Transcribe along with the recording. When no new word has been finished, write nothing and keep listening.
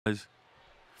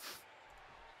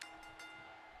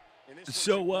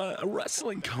So, a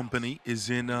wrestling company is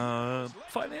in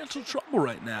financial trouble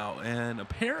right now, and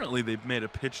apparently they've made a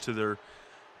pitch to their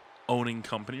owning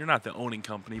company, or not the owning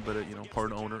company, but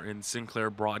part owner in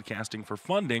Sinclair Broadcasting for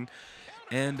funding,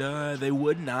 and they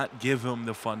would not give them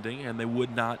the funding, and they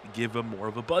would not give them more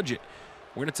of a budget.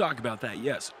 We're going to talk about that.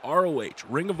 Yes, ROH,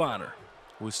 Ring of Honor,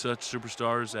 with such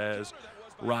superstars as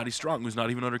Roddy Strong, who's not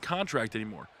even under contract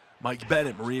anymore, Mike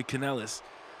Bennett, Maria Kanellis,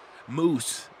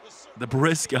 Moose, the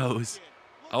Briscoes.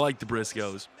 I like the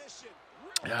Briscoes.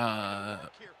 Yeah,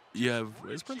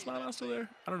 is Prince Nana still there?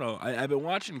 I don't know. I've been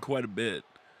watching quite a bit,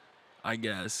 I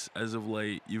guess, as of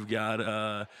late. You've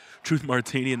got Truth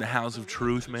Martini in the House of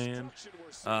Truth, man.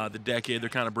 The Decade, they're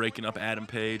kind of breaking up Adam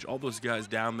Page, all those guys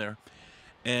down there.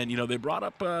 And, they brought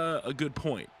up a good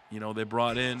point. They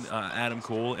brought in Adam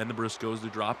Cole and the Briscoes to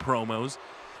drop promos.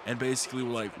 And basically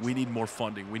were like, we need more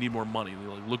funding. We need more money.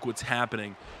 They're like, look what's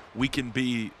happening. We can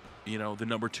be, the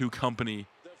 #2 company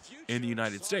in the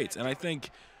United States. And I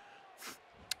think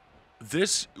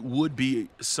this would be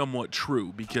somewhat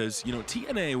true because,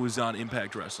 TNA was on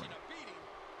Impact Wrestling.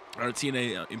 Or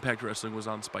TNA Impact Wrestling was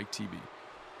on Spike TV.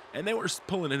 And they were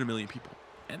pulling in 1 million people.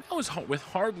 And that was with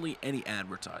hardly any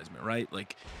advertisement, right?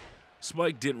 Like,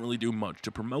 Spike didn't really do much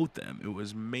to promote them. It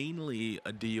was mainly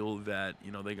a deal that,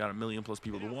 they got 1 million+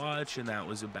 people to watch, and that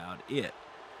was about it.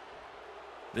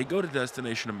 They go to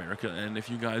Destination America, and if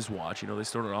you guys watch, they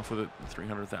started off with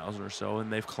 300,000 or so,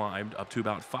 and they've climbed up to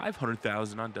about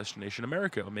 500,000 on Destination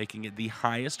America, making it the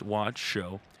highest watched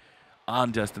show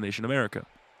on Destination America.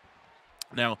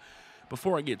 Now,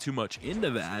 before I get too much into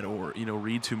that or,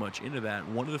 read too much into that,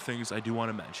 one of the things I do want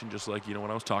to mention, just like, when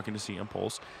I was talking to CM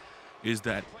Pulse, is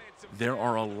that there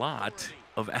are a lot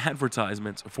of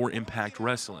advertisements for Impact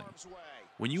Wrestling.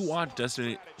 When you watch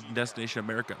Destination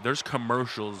America, there's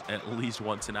commercials at least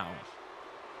once an hour.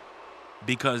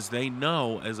 Because they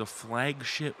know as a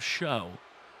flagship show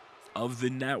of the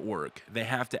network, they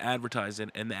have to advertise it,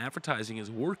 and the advertising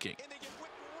is working.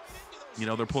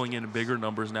 They're pulling in bigger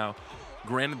numbers now.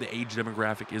 Granted, the age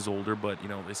demographic is older, but,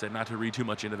 they said not to read too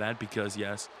much into that because,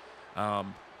 yes,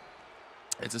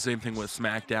 it's the same thing with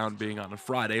SmackDown being on a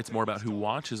Friday. It's more about who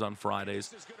watches on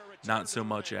Fridays, not so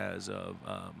much as, the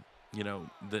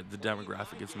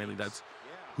demographic. It's mainly that's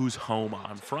who's home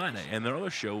on Friday. And their other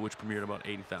show, which premiered about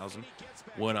 80,000,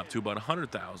 went up to about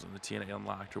 100,000, the TNA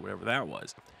Unlocked or whatever that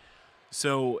was.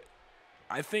 So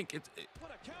I think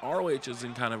ROH is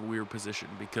in kind of a weird position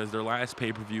because their last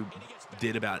pay-per-view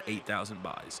did about 8,000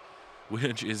 buys,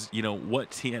 which is,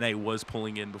 what TNA was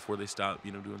pulling in before they stopped,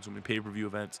 doing so many pay-per-view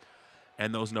events.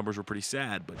 And those numbers were pretty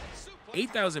sad. But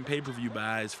 8,000 pay-per-view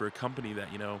buys for a company that,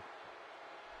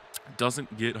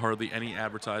 doesn't get hardly any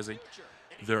advertising.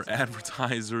 Their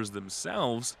advertisers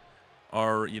themselves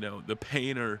are, the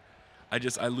pain or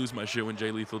I lose my shit when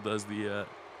Jay Lethal does the,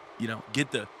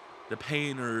 get the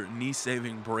pain or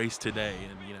knee-saving brace today.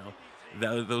 And,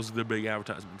 those are the big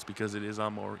advertisements because it is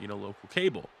on more, local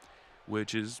cable,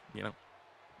 which is,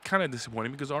 kind of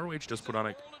disappointing because ROH does put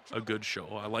on a good show.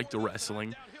 I like the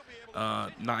wrestling.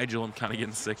 Nigel I'm kind of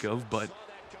getting sick of, but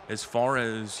as far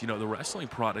as, the wrestling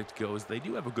product goes, they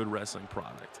do have a good wrestling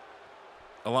product.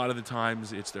 A lot of the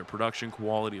times it's their production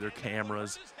quality, their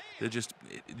cameras, it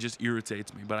just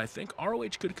irritates me. But I think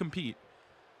ROH could compete,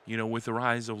 with the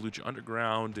rise of Lucha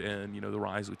Underground and, the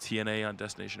rise with TNA on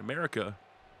Destination America.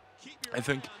 I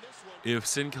think if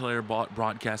Sinclair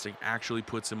Broadcasting actually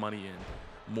put some money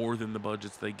in, more than the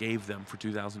budgets they gave them for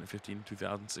 2015 and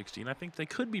 2016, I think they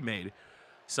could be made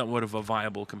somewhat of a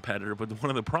viable competitor. But one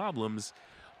of the problems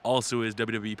also is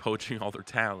WWE poaching all their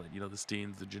talent. The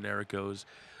Steens, the Genericos,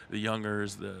 the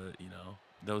Youngers,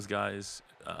 those guys,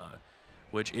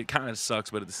 which it kind of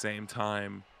sucks, but at the same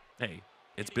time, hey,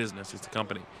 it's business. It's a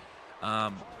company.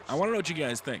 I want to know what you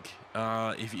guys think.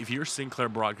 If you're Sinclair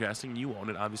Broadcasting, you own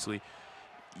it, obviously.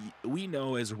 We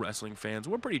know as wrestling fans,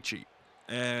 we're pretty cheap.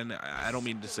 And I don't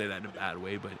mean to say that in a bad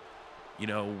way, but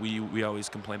we always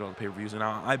complain about the pay-per-views. And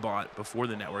I bought, before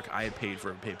the network, I had paid for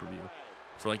a pay-per-view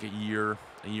for like a year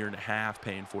and a half,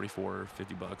 paying $44 or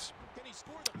 $50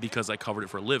 because I covered it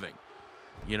for a living.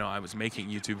 I was making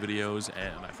YouTube videos,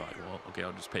 and I thought, well, okay,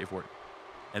 I'll just pay for it.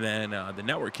 And then the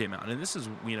network came out, and this is,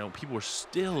 people were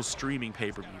still streaming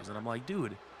pay-per-views. And I'm like,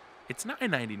 dude, it's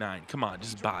 $9.99. Come on,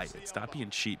 just buy it. Stop being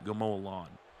cheap. Go mow a lawn.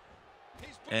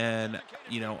 And,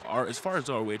 as far as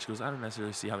ROH goes, I don't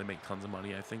necessarily see how they make tons of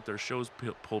money. I think their shows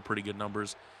pull pretty good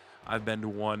numbers. I've been to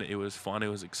one. It was fun. It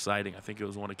was exciting. I think it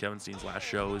was one of Kevin Steen's last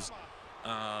shows.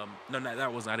 No,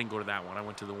 that wasn't. I didn't go to that one. I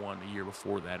went to the one a year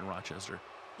before that in Rochester.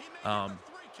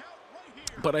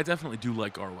 But I definitely do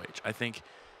like ROH. I think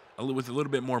with a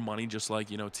little bit more money, just like,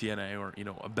 TNA or,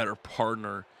 a better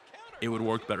partner, it would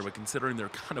work better. But considering they're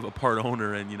kind of a part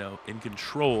owner and, in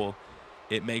control,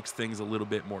 it makes things a little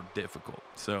bit more difficult.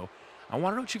 So I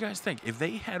want to know what you guys think. If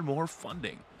they had more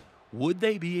funding, would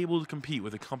they be able to compete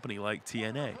with a company like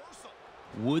TNA?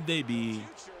 Would they be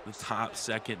the top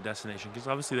second destination? Because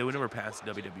obviously they would never pass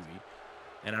WWE.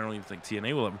 And I don't even think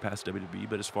TNA will ever pass WWE.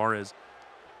 But as far as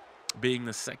being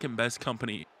the second best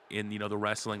company in, the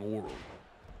wrestling world,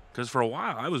 because for a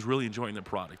while I was really enjoying their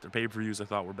product. Their pay-per-views I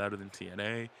thought were better than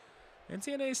TNA. And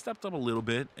TNA stepped up a little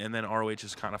bit. And then ROH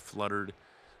just kind of fluttered,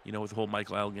 with the whole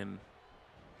Michael Elgin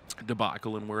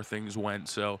debacle and where things went.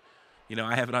 So,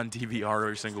 I have it on DVR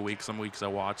every single week. Some weeks I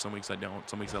watch, some weeks I don't.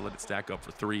 Some weeks I let it stack up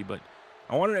for 3. But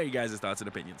I want to know you guys' thoughts and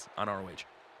opinions on ROH.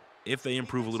 If they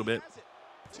improve a little bit,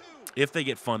 if they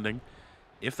get funding,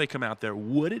 if they come out there,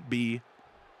 would it be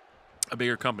a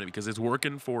bigger company? Because it's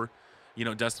working for,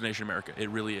 Destination America. It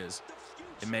really is.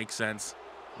 It makes sense.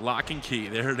 Lock and Key.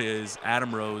 There it is.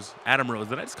 Adam Rose. Adam Rose.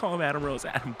 Did I just call him Adam Rose?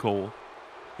 Adam Cole.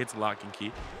 Hits Lock and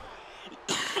Key.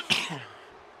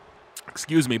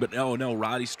 Excuse me, but no,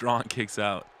 Roddy Strong kicks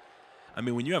out. I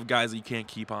mean, when you have guys that you can't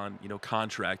keep on,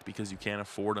 contract because you can't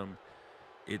afford them,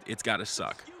 it's got to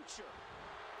suck.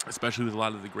 Especially with a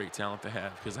lot of the great talent they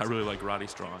have, because I really like Roddy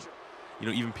Strong.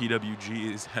 Even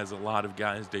PWG has a lot of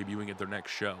guys debuting at their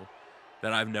next show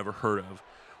that I've never heard of,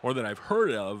 or that I've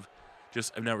heard of,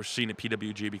 just I've never seen at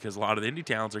PWG because a lot of the indie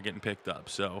talents are getting picked up.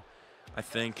 So I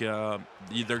think they're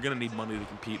going to need money to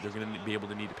compete. They're going to be able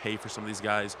to need to pay for some of these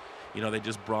guys. They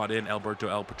just brought in Alberto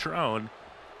El Patron,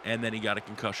 and then he got a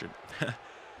concussion.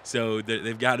 So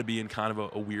they've got to be in kind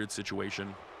of a weird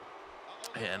situation.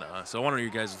 And so I want to know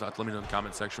your guys' thoughts. Let me know in the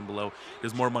comment section below.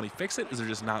 Does more money fix it? Is there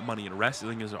just not money in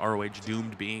wrestling? Is ROH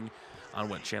doomed being on,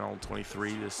 channel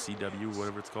 23, this CW,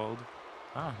 whatever it's called?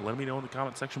 Let me know in the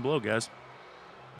comment section below, guys.